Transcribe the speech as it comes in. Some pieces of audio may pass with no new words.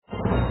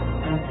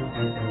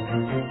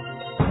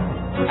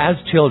As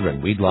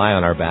children, we'd lie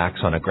on our backs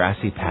on a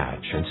grassy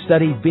patch and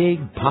study big,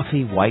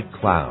 puffy white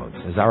clouds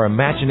as our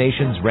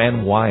imaginations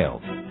ran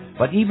wild.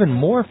 But even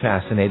more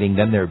fascinating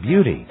than their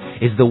beauty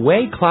is the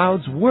way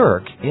clouds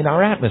work in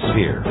our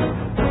atmosphere.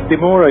 The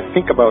more I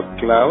think about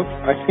clouds,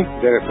 I think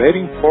they're a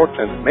very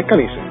important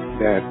mechanism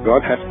that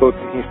God has put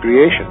in His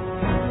creation.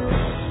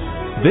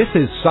 This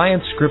is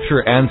Science, Scripture,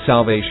 and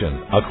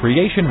Salvation, a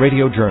Creation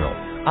Radio Journal.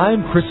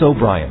 I'm Chris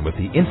O'Brien with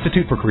the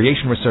Institute for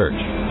Creation Research.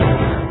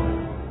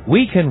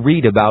 We can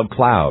read about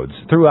clouds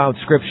throughout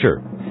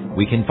Scripture.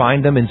 We can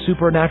find them in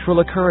supernatural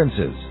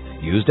occurrences,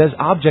 used as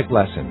object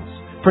lessons,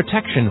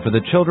 protection for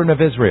the children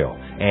of Israel,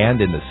 and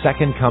in the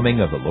second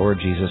coming of the Lord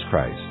Jesus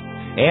Christ.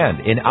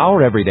 And in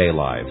our everyday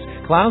lives,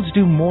 clouds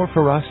do more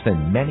for us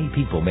than many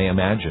people may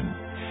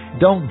imagine.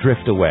 Don't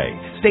drift away.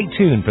 Stay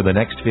tuned for the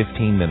next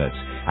 15 minutes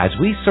as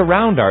we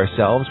surround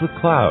ourselves with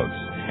clouds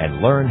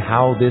and learn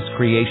how this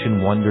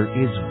creation wonder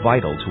is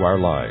vital to our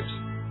lives.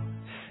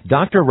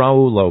 Dr.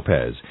 Raul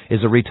Lopez is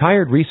a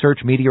retired research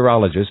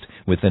meteorologist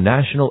with the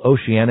National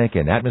Oceanic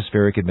and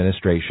Atmospheric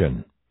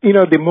Administration. You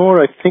know, the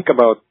more I think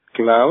about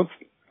clouds,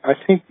 I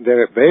think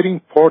they're a very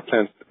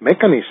important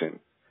mechanism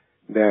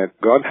that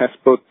God has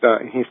put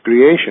in His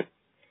creation.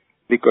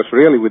 Because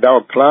really,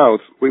 without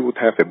clouds, we would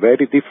have a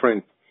very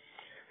different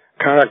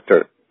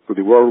character to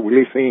the world we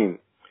live in.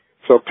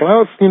 So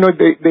clouds, you know,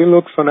 they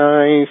look so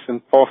nice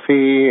and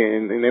puffy,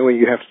 and then when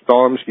you have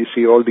storms, you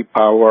see all the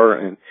power,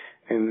 and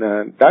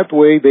that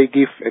way they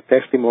give a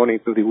testimony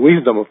to the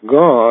wisdom of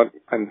God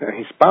and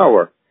His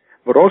power.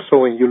 But also,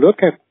 when you look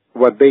at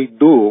what they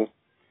do,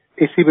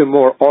 it's even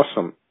more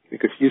awesome,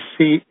 because you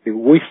see the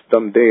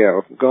wisdom there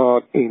of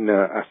God in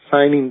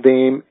assigning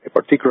them a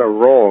particular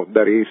role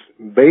that is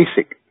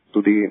basic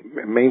to the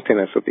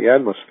maintenance of the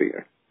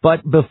atmosphere.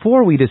 But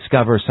before we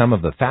discover some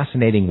of the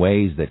fascinating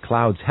ways that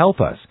clouds help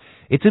us,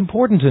 it's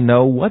important to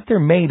know what they're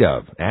made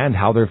of and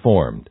how they're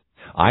formed.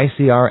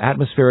 ICR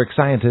atmospheric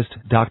scientist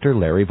Dr.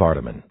 Larry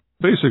Vardaman.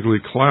 Basically,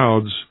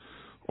 clouds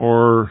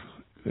are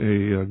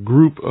a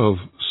group of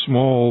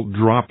small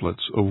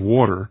droplets of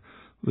water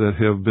that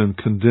have been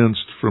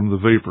condensed from the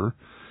vapor.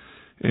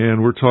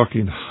 And we're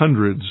talking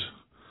hundreds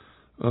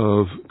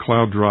of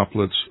cloud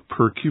droplets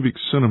per cubic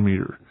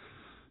centimeter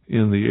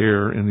in the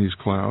air in these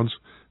clouds.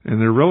 And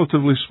they're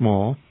relatively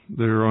small.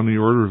 They're on the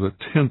order of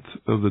 1/10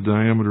 of the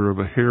diameter of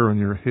a hair on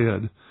your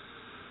head.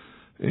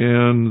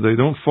 And they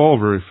don't fall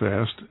very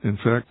fast. In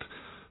fact,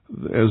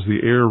 as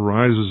the air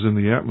rises in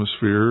the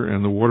atmosphere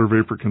and the water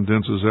vapor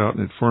condenses out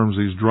and it forms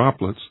these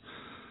droplets,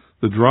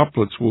 the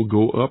droplets will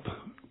go up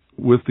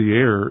with the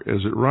air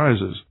as it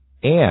rises.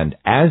 And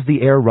as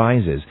the air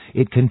rises,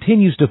 it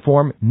continues to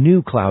form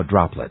new cloud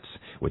droplets,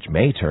 which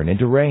may turn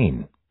into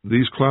rain.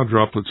 These cloud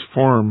droplets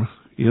form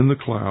in the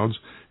clouds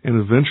and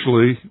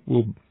eventually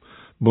will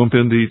bump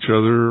into each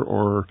other,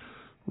 or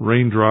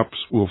raindrops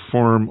will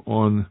form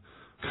on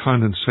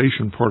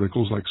condensation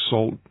particles like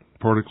salt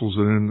particles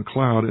that are in the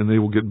cloud, and they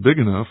will get big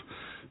enough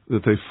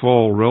that they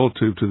fall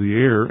relative to the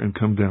air and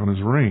come down as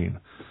rain.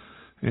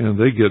 And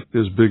they get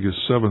as big as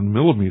 7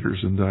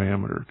 millimeters in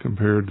diameter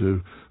compared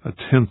to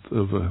 1/10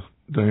 of a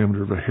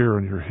diameter of a hair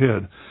on your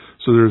head.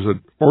 So there's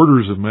an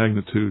orders of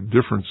magnitude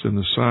difference in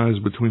the size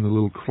between the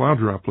little cloud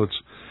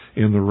droplets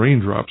and the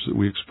raindrops that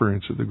we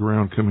experience at the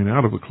ground coming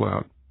out of a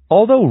cloud.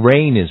 Although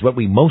rain is what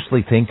we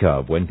mostly think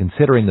of when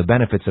considering the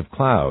benefits of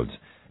clouds,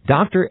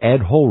 Dr.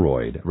 Ed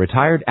Holroyd,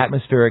 retired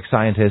atmospheric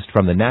scientist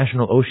from the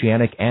National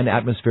Oceanic and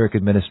Atmospheric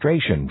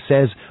Administration,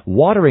 says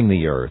watering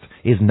the earth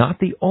is not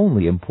the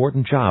only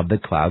important job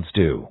that clouds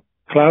do.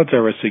 Clouds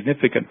are a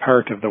significant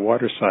part of the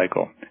water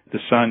cycle. The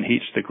sun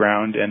heats the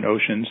ground and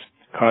oceans,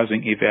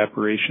 causing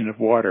evaporation of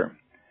water.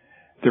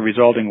 The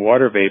resulting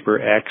water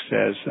vapor acts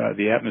as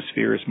the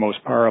atmosphere's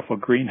most powerful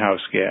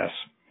greenhouse gas.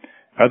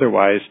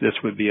 Otherwise,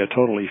 this would be a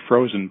totally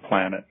frozen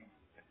planet.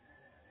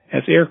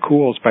 As air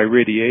cools by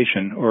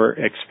radiation or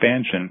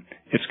expansion,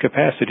 its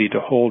capacity to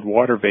hold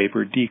water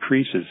vapor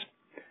decreases.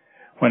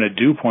 When a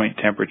dew point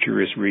temperature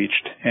is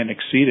reached and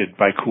exceeded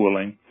by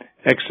cooling,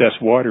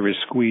 excess water is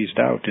squeezed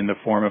out in the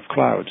form of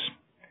clouds.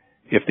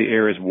 If the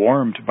air is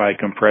warmed by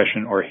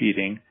compression or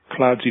heating,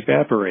 clouds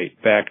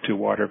evaporate back to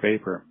water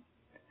vapor.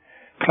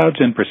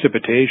 Clouds and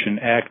precipitation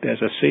act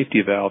as a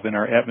safety valve in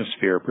our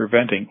atmosphere,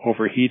 preventing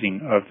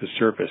overheating of the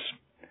surface.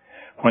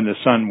 When the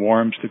sun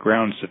warms the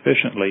ground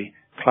sufficiently,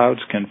 clouds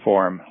can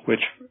form,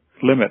 which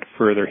limit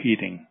further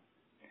heating.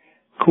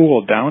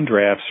 Cool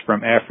downdrafts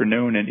from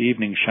afternoon and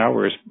evening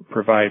showers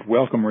provide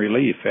welcome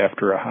relief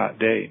after a hot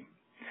day.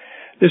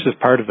 This is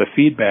part of the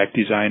feedback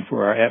design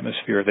for our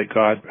atmosphere that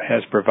God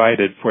has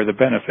provided for the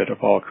benefit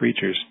of all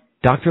creatures.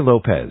 Dr.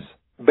 Lopez.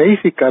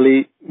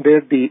 Basically,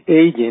 they're the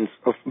agents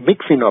of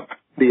mixing up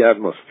the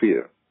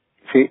atmosphere.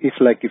 See, it's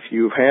like if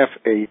you have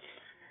a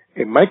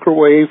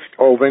microwave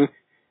oven,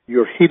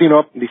 you're heating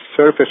up the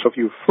surface of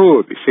your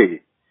food, you see,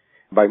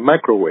 by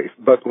microwave.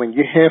 But when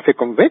you have a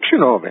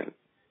convection oven,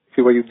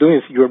 see, what you're doing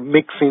is you're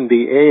mixing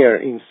the air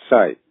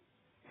inside,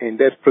 and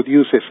that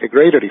produces a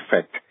greater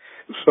effect.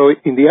 So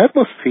in the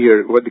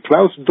atmosphere, what the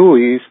clouds do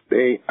is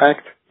they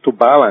act to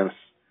balance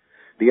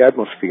the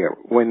atmosphere.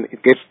 When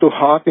it gets too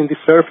hot in the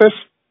surface,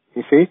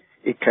 you see,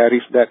 it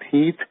carries that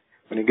heat.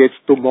 When it gets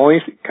too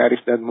moist, it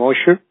carries that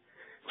moisture.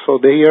 So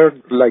they are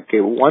like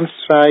one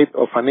side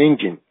of an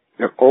engine.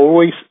 They're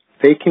always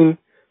taking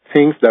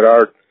things that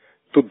are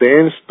too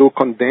dense, too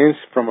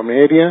condensed from an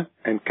area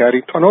and carry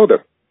it to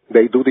another.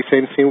 They do the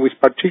same thing with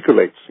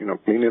particulates,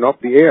 cleaning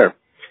up the air.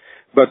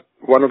 But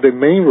one of the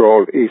main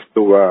roles is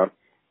to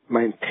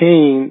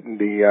maintain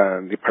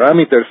the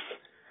parameters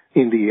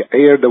in the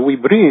air that we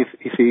breathe,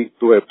 you see,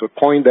 to a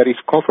point that is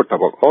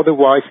comfortable.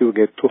 Otherwise, it will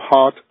get too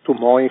hot, too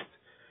moist.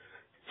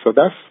 So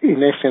that's,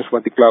 in essence,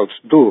 what the clouds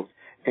do.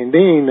 And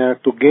then,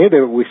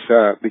 together with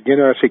the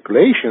general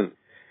circulation,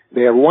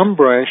 they are one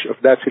branch of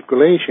that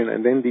circulation,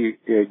 and then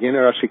the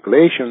general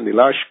circulation, the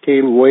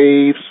large-scale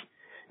waves,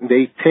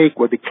 they take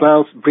what the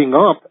clouds bring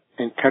up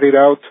and carry it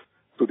out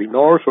to the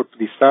north or to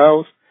the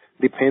south,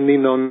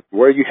 depending on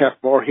where you have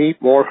more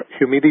heat, more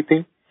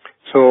humidity.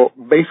 So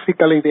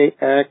basically, they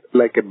act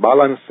like a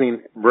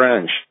balancing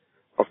branch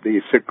of the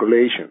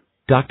circulation.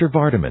 Dr.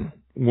 Vardaman.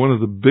 One of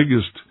the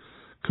biggest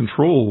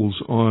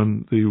controls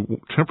on the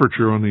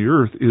temperature on the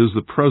Earth is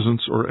the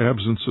presence or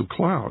absence of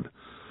cloud.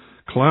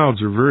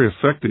 Clouds are very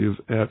effective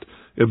at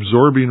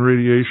absorbing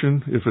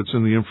radiation if it's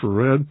in the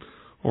infrared,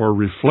 or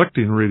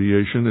reflecting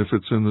radiation if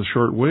it's in the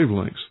short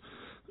wavelengths.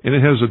 And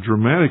it has a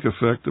dramatic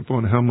effect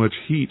upon how much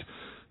heat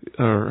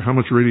or how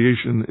much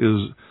radiation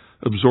is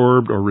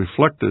absorbed or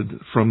reflected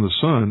from the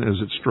sun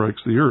as it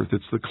strikes the Earth.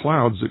 It's the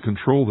clouds that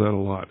control that a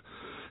lot.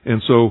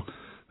 And so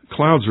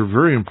clouds are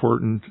very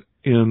important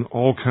in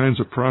all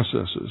kinds of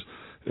processes.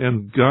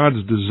 And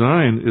God's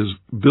design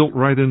is built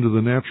right into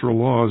the natural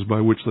laws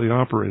by which they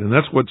operate. And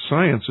that's what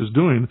science is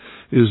doing,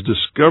 is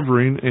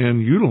discovering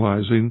and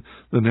utilizing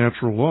the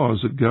natural laws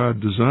that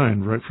God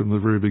designed right from the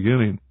very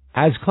beginning.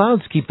 As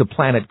clouds keep the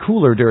planet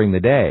cooler during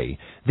the day,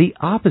 the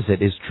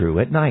opposite is true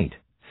at night.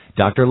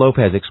 Dr.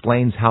 Lopez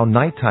explains how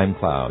nighttime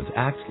clouds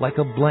act like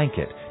a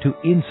blanket to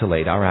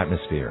insulate our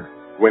atmosphere.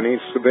 When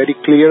it's very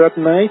clear at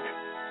night,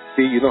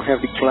 see, you don't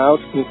have the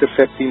clouds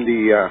intercepting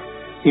the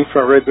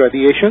infrared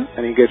radiation,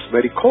 and it gets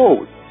very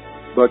cold.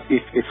 But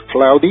if it's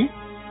cloudy,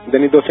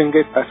 then it doesn't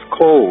get as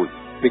cold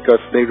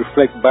because they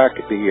reflect back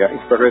the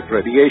infrared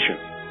radiation.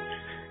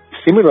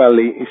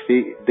 Similarly, you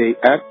see, they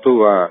act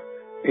to,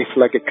 it's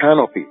like a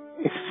canopy,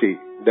 you see,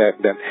 that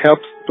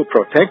helps to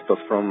protect us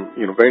from,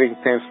 very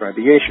intense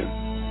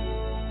radiation.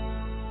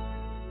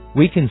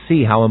 We can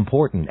see how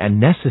important and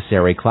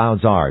necessary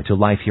clouds are to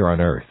life here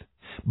on Earth.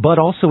 But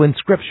also in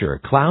Scripture,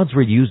 clouds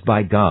were used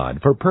by God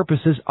for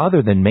purposes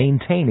other than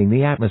maintaining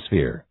the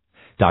atmosphere.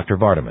 Dr.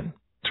 Vardaman.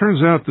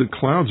 Turns out that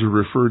clouds are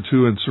referred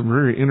to in some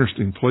very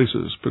interesting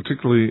places,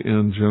 particularly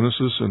in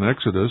Genesis and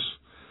Exodus,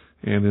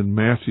 and in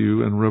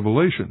Matthew and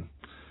Revelation.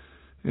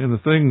 And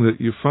the thing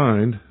that you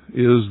find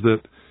is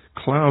that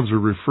clouds are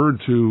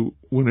referred to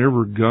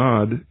whenever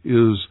God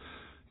is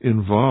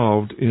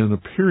involved in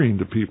appearing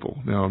to people.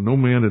 Now, no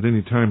man at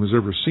any time has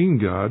ever seen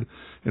God,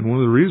 and one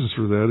of the reasons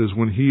for that is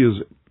when He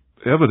is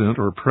evident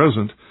or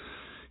present,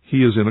 He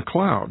is in a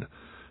cloud.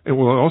 And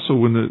well, also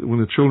when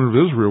the children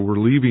of Israel were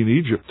leaving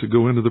Egypt to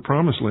go into the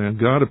Promised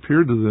Land, God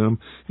appeared to them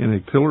in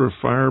a pillar of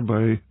fire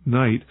by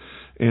night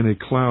and a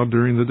cloud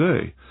during the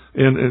day.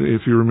 And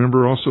if you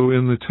remember, also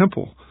in the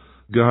temple,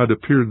 God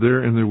appeared there,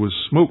 and there was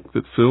smoke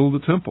that filled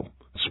the temple.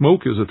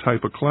 Smoke is a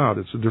type of cloud.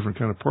 It's a different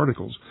kind of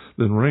particles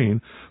than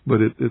rain, but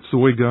it's the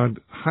way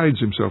God hides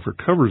Himself or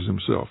covers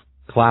Himself.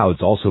 Clouds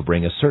also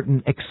bring a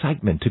certain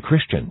excitement to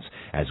Christians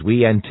as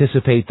we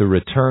anticipate the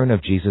return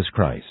of Jesus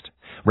Christ.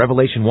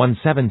 Revelation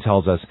 1:7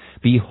 tells us,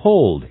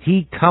 "Behold,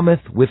 He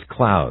cometh with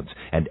clouds,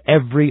 and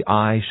every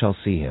eye shall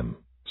see Him."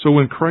 So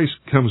when Christ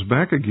comes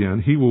back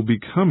again, He will be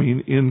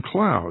coming in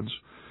clouds.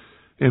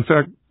 In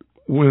fact,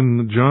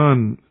 when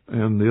John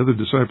and the other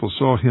disciples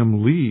saw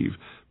Him leave,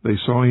 they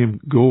saw Him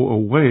go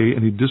away,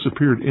 and He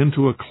disappeared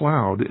into a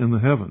cloud in the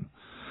heaven.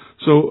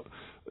 So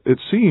it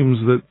seems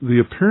that the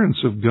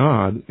appearance of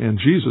God and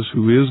Jesus,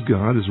 who is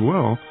God as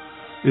well,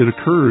 it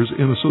occurs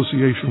in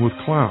association with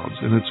clouds,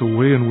 and it's a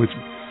way in which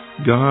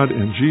God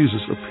and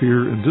Jesus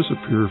appear and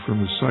disappear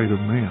from the sight of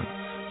man.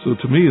 So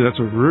to me, that's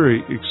a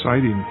very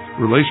exciting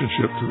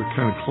relationship to the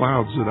kind of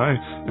clouds that I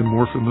am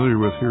more familiar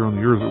with here on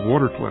the earth, the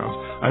water clouds.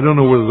 I don't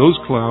know whether those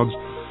clouds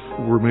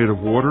were made of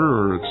water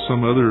or it's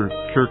some other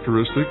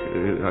characteristic.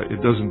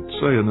 It doesn't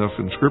say enough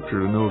in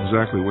Scripture to know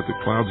exactly what the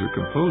clouds are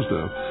composed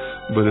of,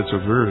 but it's a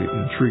very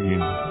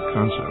intriguing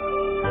concept.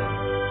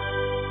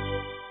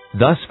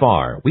 Thus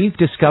far, we've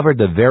discovered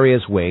the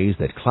various ways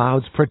that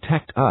clouds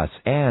protect us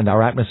and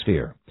our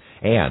atmosphere,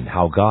 and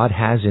how God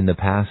has in the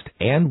past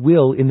and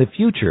will in the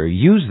future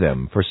use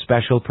them for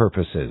special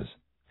purposes.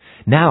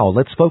 Now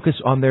let's focus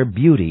on their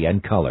beauty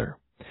and color.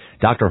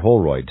 Dr.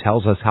 Holroyd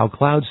tells us how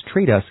clouds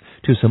treat us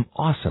to some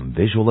awesome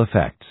visual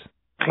effects.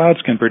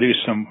 Clouds can produce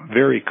some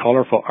very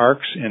colorful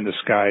arcs in the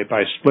sky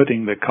by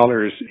splitting the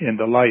colors in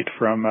the light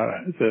from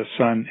the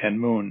sun and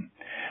moon.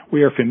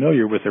 We are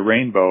familiar with the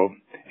rainbow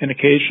and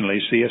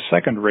occasionally see a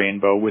second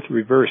rainbow with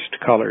reversed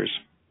colors.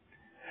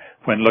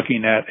 When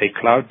looking at a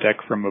cloud deck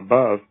from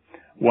above,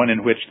 one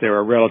in which there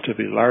are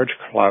relatively large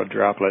cloud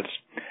droplets,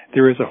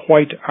 there is a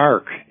white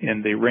arc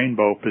in the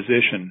rainbow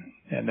position,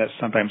 and that's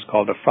sometimes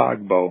called a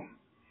fog bow.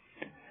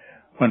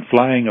 When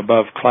flying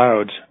above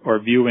clouds or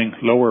viewing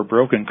lower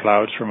broken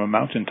clouds from a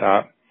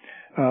mountaintop,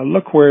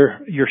 look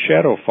where your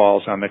shadow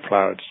falls on the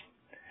clouds.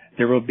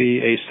 There will be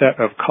a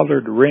set of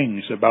colored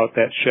rings about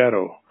that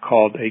shadow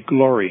called a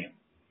glory.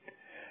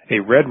 A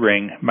red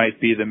ring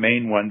might be the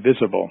main one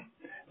visible,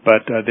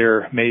 but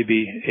there may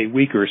be a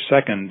weaker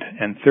second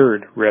and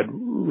third red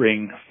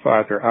ring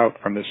farther out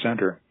from the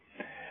center.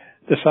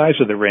 The size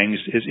of the rings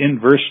is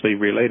inversely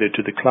related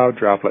to the cloud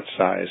droplet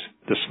size.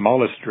 The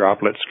smallest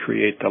droplets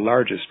create the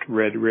largest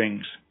red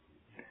rings.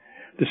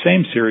 The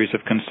same series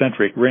of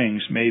concentric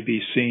rings may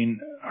be seen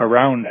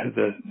around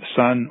the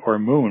sun or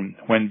moon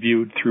when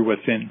viewed through a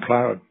thin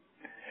cloud.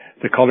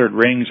 The colored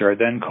rings are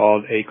then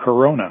called a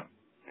corona.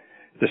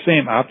 The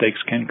same optics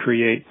can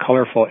create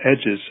colorful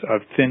edges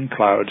of thin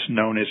clouds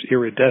known as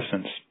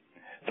iridescence.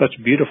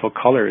 Such beautiful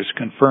colors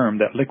confirm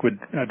that liquid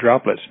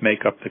droplets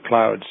make up the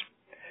clouds.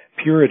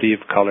 Purity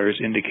of colors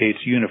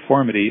indicates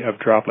uniformity of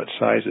droplet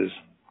sizes.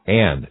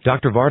 And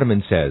Dr.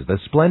 Vardaman says the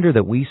splendor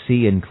that we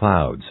see in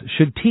clouds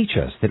should teach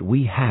us that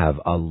we have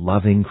a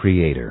loving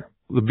Creator.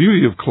 The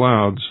beauty of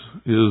clouds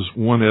is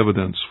one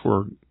evidence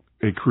for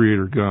a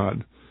Creator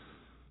God,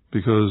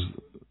 because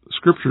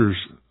Scriptures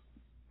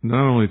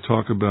not only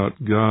talk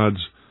about God's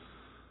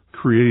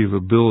creative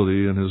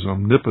ability and His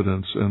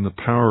omnipotence and the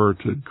power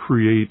to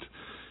create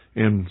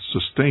and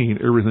sustain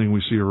everything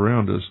we see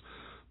around us,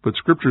 but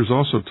Scriptures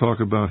also talk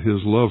about His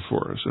love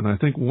for us. And I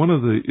think one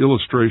of the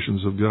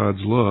illustrations of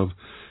God's love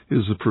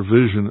is the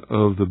provision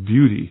of the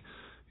beauty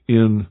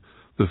in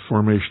the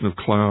formation of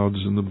clouds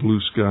and the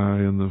blue sky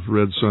and the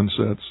red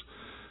sunsets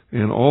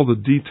and all the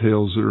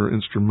details that are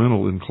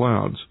instrumental in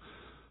clouds.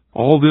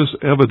 All this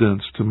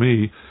evidence, to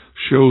me,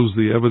 shows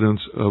the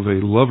evidence of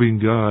a loving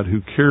God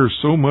who cares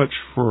so much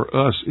for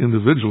us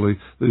individually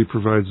that He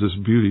provides this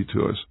beauty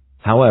to us.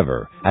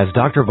 However, as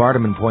Dr.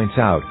 Vardaman points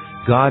out,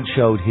 God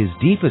showed His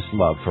deepest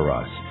love for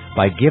us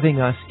by giving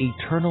us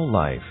eternal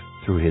life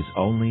through His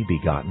only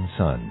begotten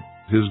Son.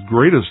 His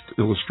greatest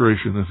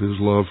illustration of His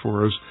love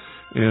for us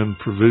and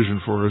provision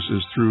for us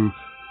is through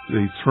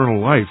the eternal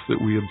life that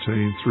we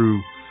obtain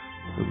through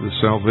the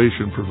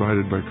salvation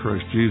provided by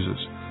Christ Jesus.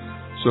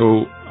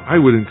 So I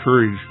would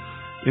encourage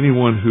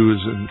anyone who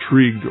is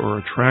intrigued or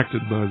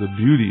attracted by the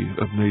beauty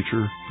of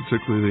nature,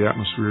 particularly the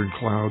atmosphere and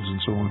clouds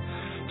and so on,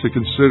 to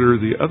consider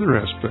the other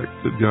aspect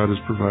that God has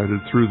provided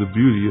through the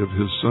beauty of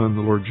His Son,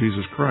 the Lord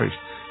Jesus Christ,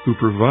 who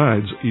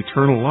provides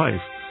eternal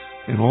life.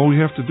 And all we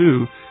have to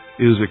do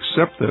is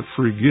accept that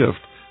free gift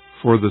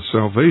for the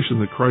salvation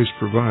that Christ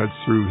provides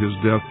through His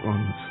death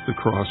on the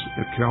cross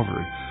at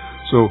Calvary.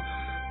 So,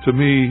 to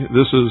me,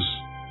 this is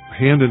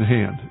hand in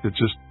hand. It's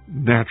just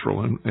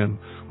natural. And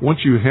once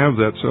you have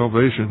that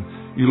salvation,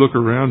 you look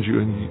around you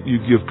and you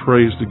give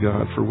praise to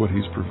God for what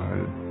He's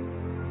provided.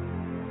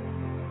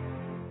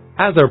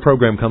 As our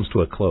program comes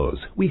to a close,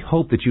 we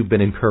hope that you've been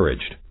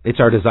encouraged.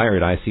 It's our desire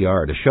at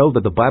ICR to show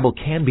that the Bible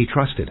can be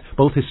trusted,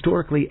 both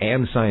historically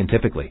and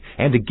scientifically,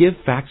 and to give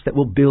facts that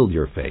will build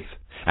your faith.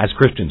 As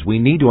Christians, we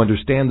need to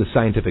understand the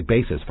scientific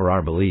basis for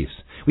our beliefs.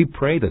 We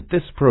pray that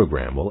this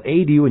program will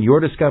aid you in your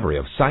discovery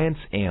of science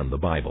and the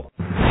Bible.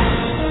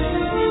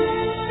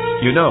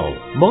 You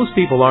know, most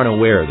people aren't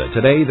aware that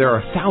today there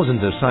are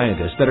thousands of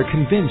scientists that are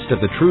convinced of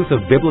the truth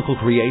of biblical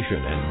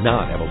creation and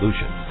not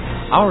evolution.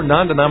 Our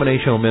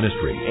non-denominational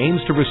ministry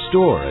aims to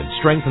restore and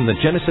strengthen the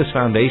Genesis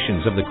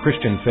foundations of the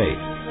Christian faith.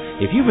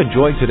 If you've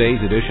enjoyed today's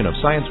edition of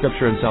Science,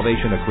 Scripture, and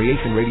Salvation, a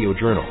Creation Radio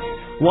Journal,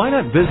 why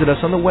not visit us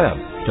on the web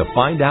to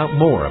find out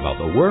more about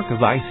the work of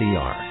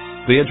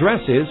ICR? The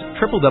address is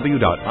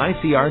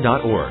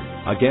www.icr.org.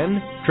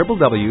 Again,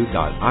 www.icr.org.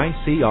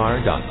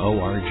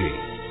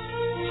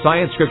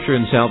 Science, Scripture,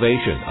 and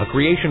Salvation, a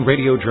Creation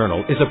Radio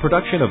Journal, is a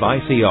production of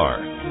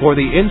ICR. For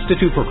the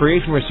Institute for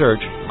Creation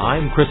Research,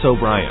 I'm Chris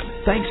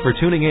O'Brien. Thanks for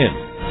tuning in.